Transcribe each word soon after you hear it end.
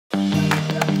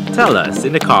tell us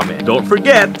in the comment. Don't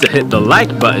forget to hit the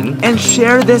like button and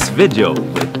share this video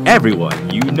with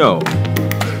everyone you know.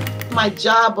 My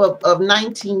job of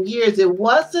 19 years, it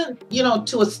wasn't,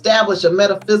 to establish a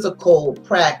metaphysical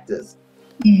practice.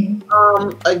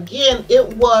 Again, it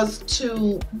was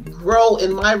to grow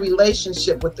in my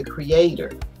relationship with the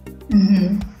Creator.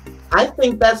 I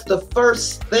think that's the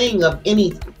first thing of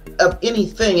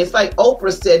anything. It's like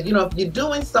Oprah said, if you're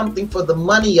doing something for the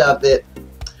money of it,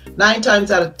 9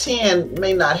 times out of 10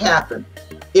 may not happen.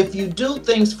 If you do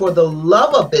things for the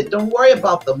love of it, don't worry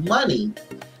about the money,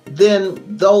 then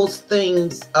those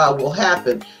things will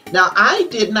happen. Now, I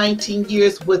did 19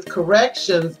 years with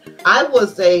corrections. I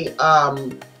was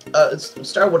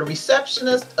started with a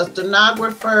receptionist, a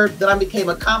stenographer, then I became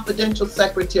a confidential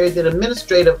secretary, then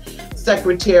administrative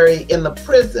secretary in the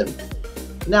prison.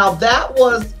 Now, that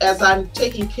was as I'm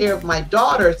taking care of my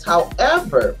daughters.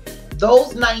 However,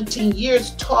 those 19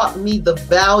 years taught me the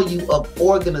value of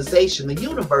organization. The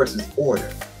universe is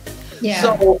order. Yeah.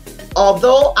 So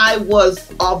although I was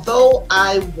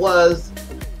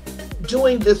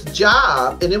doing this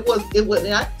job, and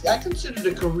I considered it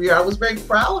a career, I was very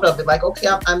proud of it. Like, okay,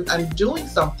 I'm doing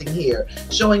something here,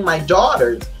 showing my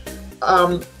daughters.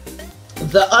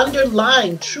 The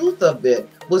underlying truth of it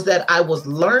was that I was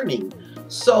learning.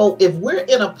 So if we're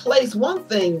in a place, one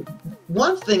thing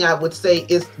I would say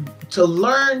is to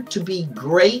learn to be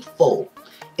grateful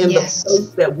in the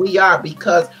place that we are,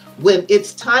 because when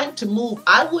it's time to move,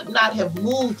 I would not have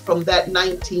moved from that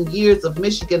 19 years of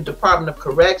Michigan Department of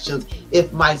Corrections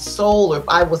if my soul, or if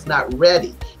I was not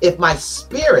ready, if my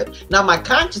spirit, now my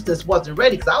consciousness wasn't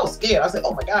ready, because I was scared. I said,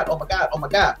 oh my God, oh my God, oh my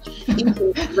God. Even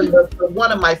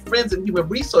one of my friends in human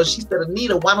resource, she said,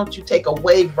 Anita, why don't you take a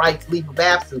waive rights leave of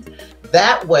absence?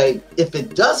 That way, if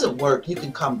it doesn't work, you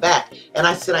can come back. And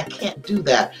I said, I can't do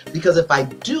that, because if I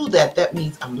do that, that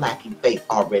means I'm lacking faith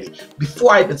already.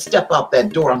 Before I even step out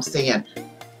that door, I'm saying,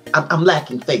 I'm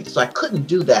lacking faith. So I couldn't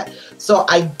do that. So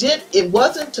it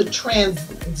wasn't to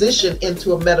transition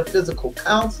into a metaphysical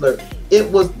counselor. It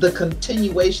was the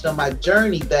continuation of my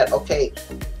journey that, okay,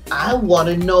 I want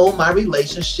to know my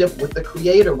relationship with the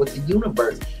Creator, with the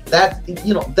universe.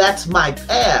 That's my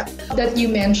path. That you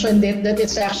mentioned that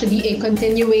it's actually a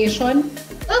continuation.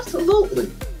 Absolutely.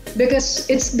 Because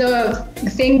it's the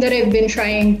thing that I've been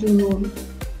trying to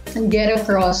get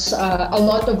across a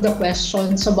lot of the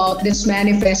questions about this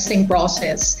manifesting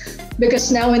process.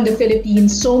 Because now in the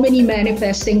Philippines, so many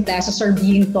manifesting classes are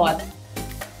being taught.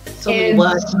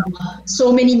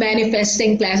 So many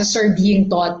manifesting classes are being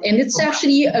taught. And it's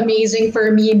actually amazing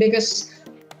for me, because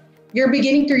you're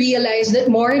beginning to realize that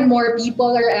more and more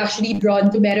people are actually drawn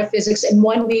to metaphysics in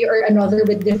one way or another,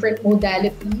 with different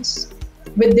modalities,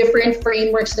 with different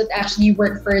frameworks that actually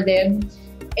work for them.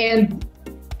 And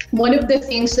one of the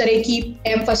things that I keep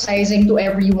emphasizing to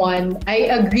everyone, I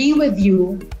agree with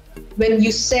you when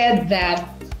you said that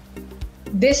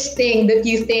this thing that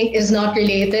you think is not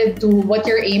related to what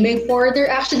you're aiming for, they're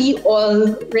actually all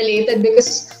related,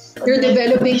 because you're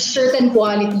developing certain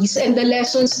qualities, and the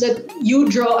lessons that you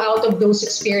draw out of those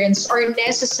experiences are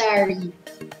necessary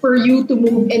for you to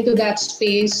move into that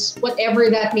space, whatever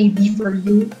that may be for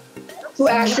you, to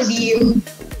actually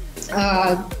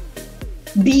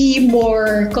be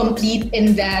more complete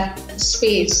in that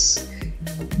space.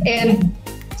 And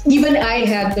even I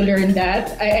had to learn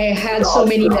that. I had so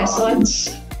many lessons.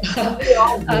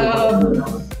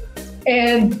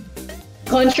 And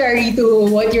contrary to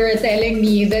what you're telling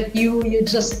me, that you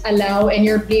just allow and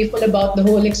you're playful about the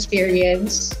whole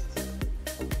experience,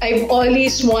 I've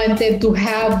always wanted to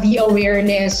have the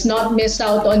awareness, not miss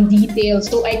out on details,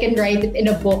 so I can write it in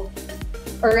a book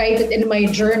or write it in my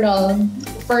journal,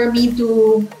 for me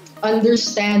to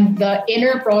understand the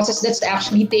inner process that's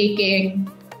actually taking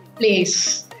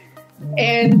place.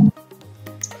 And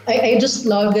I just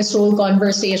love this whole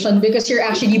conversation, because you're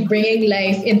actually bringing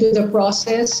life into the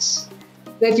process,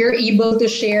 that you're able to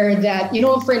share that,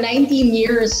 for 19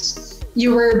 years,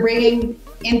 you were bringing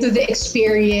into the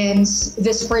experience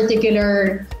this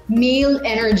particular male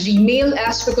energy, male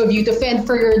aspect of you to fend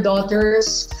for your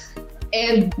daughters,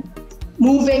 and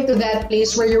moving to that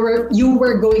place where you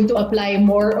were going to apply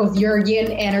more of your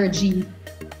yin energy.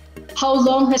 How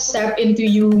long has Step Into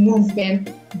You movement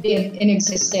been in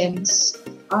existence?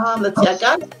 Let's see, I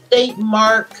got a state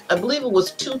mark, I believe it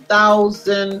was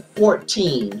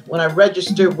 2014, when I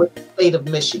registered with the state of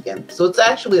Michigan. So it's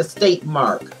actually a state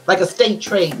mark, like a state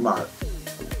trademark.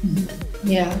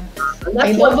 Yeah.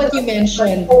 I love what you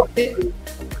mentioned.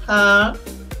 Huh?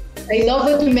 I love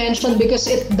what you mentioned, because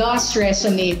it does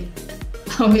resonate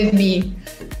with me.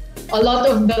 A lot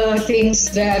of the things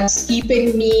that's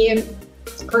keeping me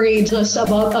courageous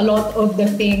about a lot of the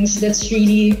things that's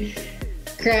really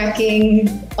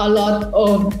cracking a lot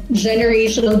of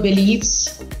generational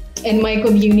beliefs in my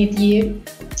community.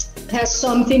 Has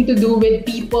something to do with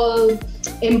people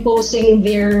imposing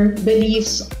their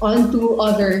beliefs onto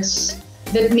others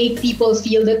that make people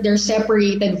feel that they're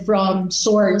separated from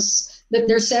source, that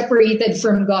they're separated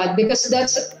from God, because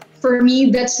that's, for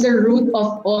me, that's the root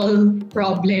of all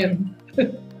problem.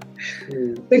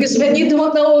 Because when you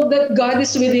don't know that God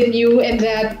is within you and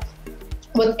that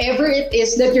whatever it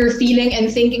is that you're feeling and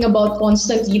thinking about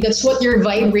constantly, that's what you're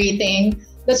vibrating,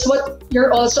 that's what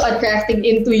you're also attracting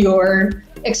into your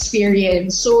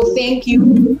experience. So thank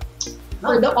you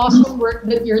for the awesome work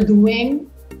that you're doing.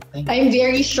 I'm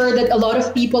very sure that a lot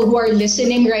of people who are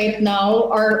listening right now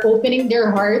are opening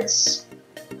their hearts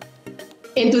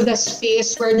into the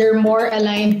space where they're more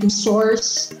aligned to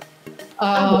source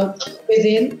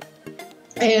within.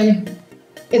 And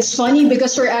it's funny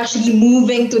because we're actually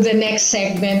moving to the next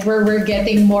segment where we're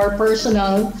getting more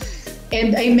personal.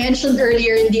 And I mentioned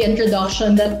earlier in the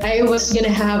introduction that I was going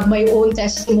to have my own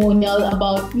testimonial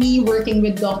about me working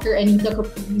with Dr. Anita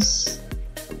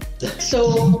C.Powell.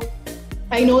 So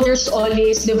I know there's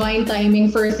always divine timing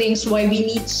for things, why we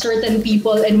meet certain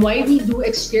people and why we do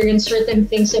experience certain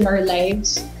things in our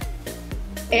lives.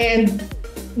 And,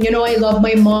 you know, I love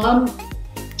my mom.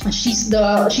 She's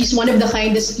one of the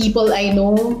kindest people I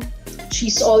know.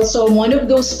 She's also one of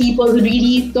those people who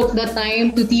really took the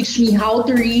time to teach me how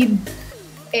to read.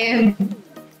 And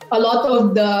a lot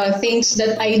of the things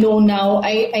that I know now,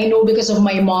 I know because of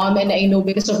my mom and I know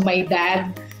because of my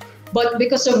dad. But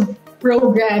because of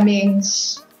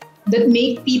programmings that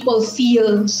make people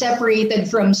feel separated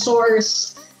from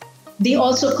source, they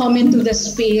also come into the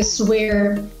space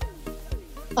where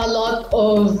a lot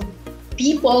of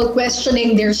people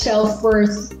questioning their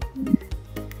self-worth.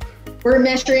 We're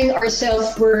measuring our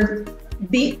self-worth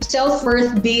based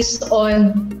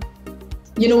on,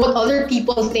 you know, what other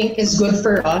people think is good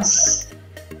for us.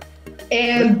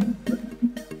 And,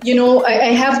 you know,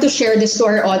 I have to share this to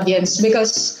our audience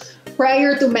because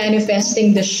prior to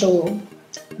manifesting the show,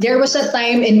 there was a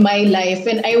time in my life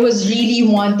when I was really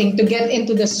wanting to get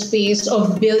into the space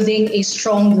of building a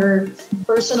stronger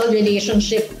personal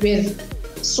relationship with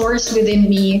source within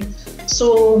me.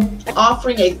 So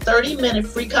offering a 30-minute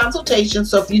free consultation.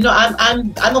 So if you know,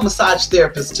 I'm a massage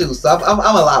therapist too, so I'm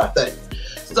a lot of things.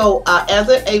 So as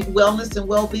a wellness and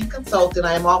well-being consultant,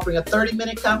 I am offering a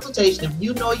 30-minute consultation. If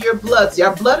you know your blood, see,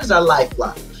 our blood is our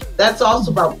lifeline. That's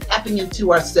also about tapping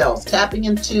into ourselves, tapping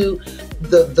into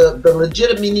the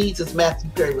legitimate needs, as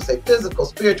Matthew Perry would say, physical,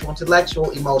 spiritual,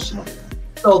 intellectual, emotional.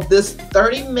 So this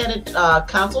 30-minute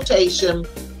consultation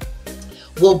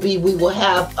will be, we will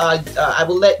have, I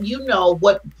will let you know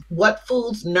what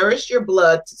foods nourish your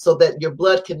blood so that your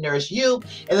blood can nourish you.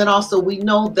 And then also we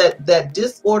know that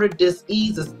disorder,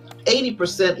 dis-ease is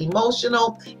 80%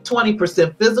 emotional,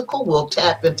 20% physical. We'll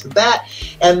tap into that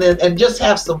and just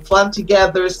have some fun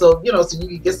together. So, you know, so you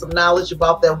can get some knowledge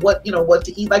about that, what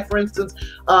to eat. Like for instance,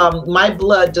 my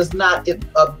blood does not,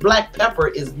 black pepper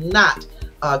is not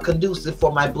conducive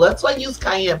for my blood, so I use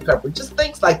cayenne pepper, just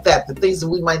things like that, the things that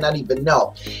we might not even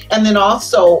know. And then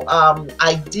also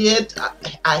I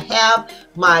have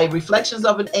my Reflections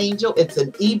of an Angel. It's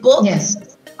an ebook.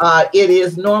 yes. It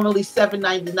is normally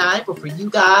 $7.99, but for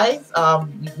you guys,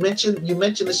 you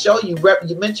mentioned the show. You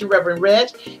mentioned Reverend Reg,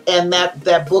 and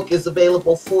that book is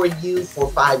available for you for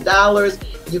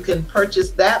 $5. You can purchase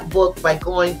that book by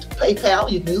going to PayPal.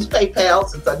 You can use PayPal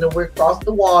since I know we're across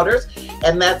the waters,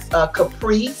 and that's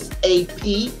Caprice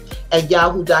AP at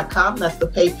yahoo.com. That's the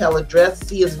PayPal address.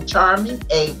 C as in charming,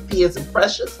 A, P as in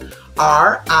precious,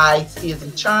 R, I, C as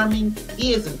in charming,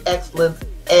 E as in excellence,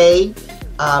 A,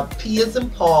 P as in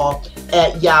Paul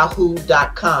at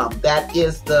yahoo.com. That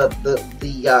is the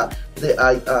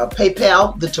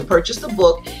PayPal to purchase the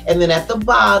book. And then at the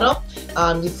bottom,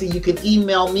 you see you can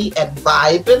email me at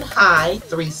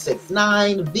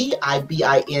vibinhigh369,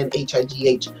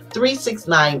 VIBINHIGH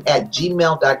 369 at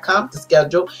gmail.com to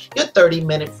schedule your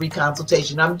 30-minute free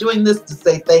consultation. I'm doing this to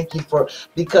say thank you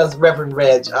because Reverend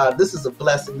Reg, this is a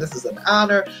blessing, this is an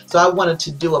honor. So I wanted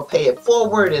to do a pay it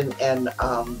forward and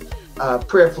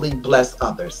prayerfully bless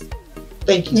others.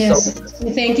 Thank you so much.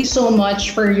 Thank you so much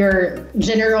for your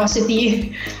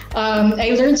generosity.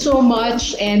 I learned so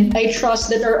much, and I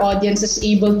trust that our audience is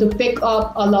able to pick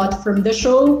up a lot from the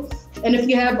show. And if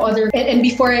you have and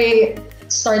before I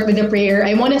start with the prayer,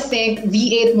 I want to thank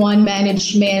V81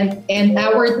 Management and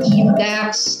our team,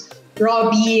 Dax,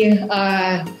 Robbie,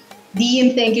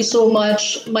 Dean, thank you so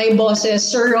much. My bosses,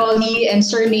 Sir Rolly and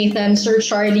Sir Nathan, Sir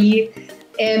Charlie.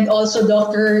 and also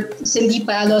Dr.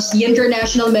 C.Powell, the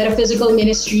International Metaphysical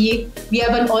Ministry. We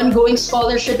have an ongoing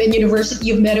scholarship in University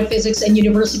of Metaphysics and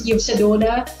University of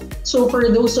Sedona. So for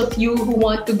those of you who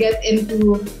want to get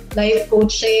into life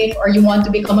coaching or you want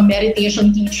to become a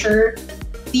meditation teacher,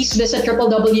 please visit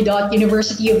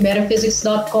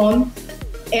www.universityofmetaphysics.com.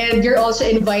 And you're also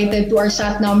invited to our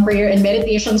Satnam Prayer and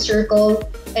Meditation Circle.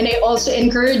 And I also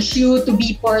encourage you to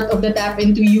be part of the Tap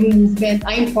Into You movement.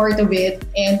 I'm part of it.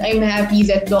 And I'm happy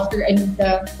that Dr.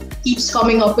 Anita keeps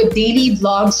coming up with daily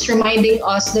vlogs reminding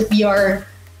us that we are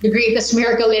the greatest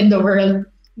miracle in the world.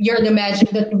 We are the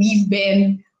magic that we've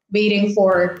been waiting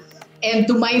for. And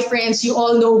to my friends, you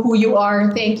all know who you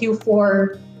are. Thank you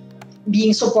for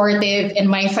being supportive, and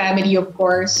my family, of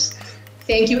course.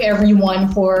 Thank you,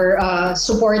 everyone, for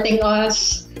supporting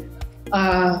us.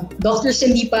 Dr.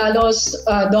 Cindy Palos,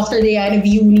 Dr. Diana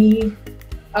Viuni,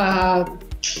 my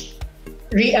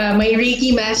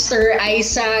Reiki Master,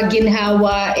 Aisa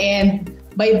Ginhawa, and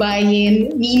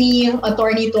Baybayin, Nini,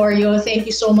 Attorney Torio. Thank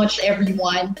you so much,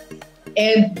 everyone.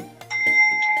 And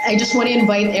I just want to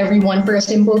invite everyone for a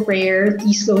simple prayer.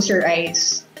 Please close your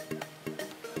eyes.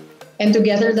 And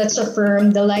together, let's affirm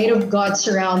the light of God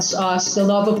surrounds us, the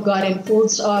love of God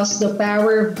enfolds us, the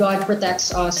power of God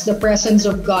protects us, the presence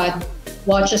of God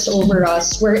watches over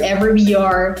us. Wherever we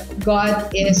are,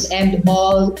 God is and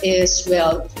all is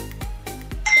well.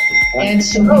 And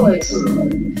so it is.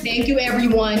 Thank you,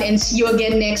 everyone, and see you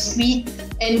again next week.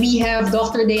 And we have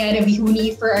Dr. Diana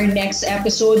Vihuni for our next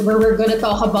episode, where we're going to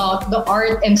talk about the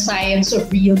art and science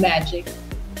of real magic.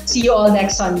 See you all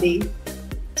next Sunday.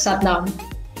 Satnam.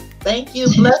 Thank you.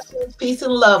 Blessings, peace,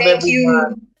 and love,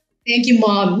 everyone. Thank you,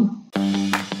 Mom.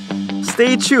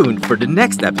 Stay tuned for the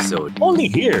next episode. Only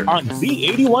here on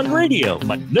V81 Radio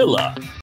Manila.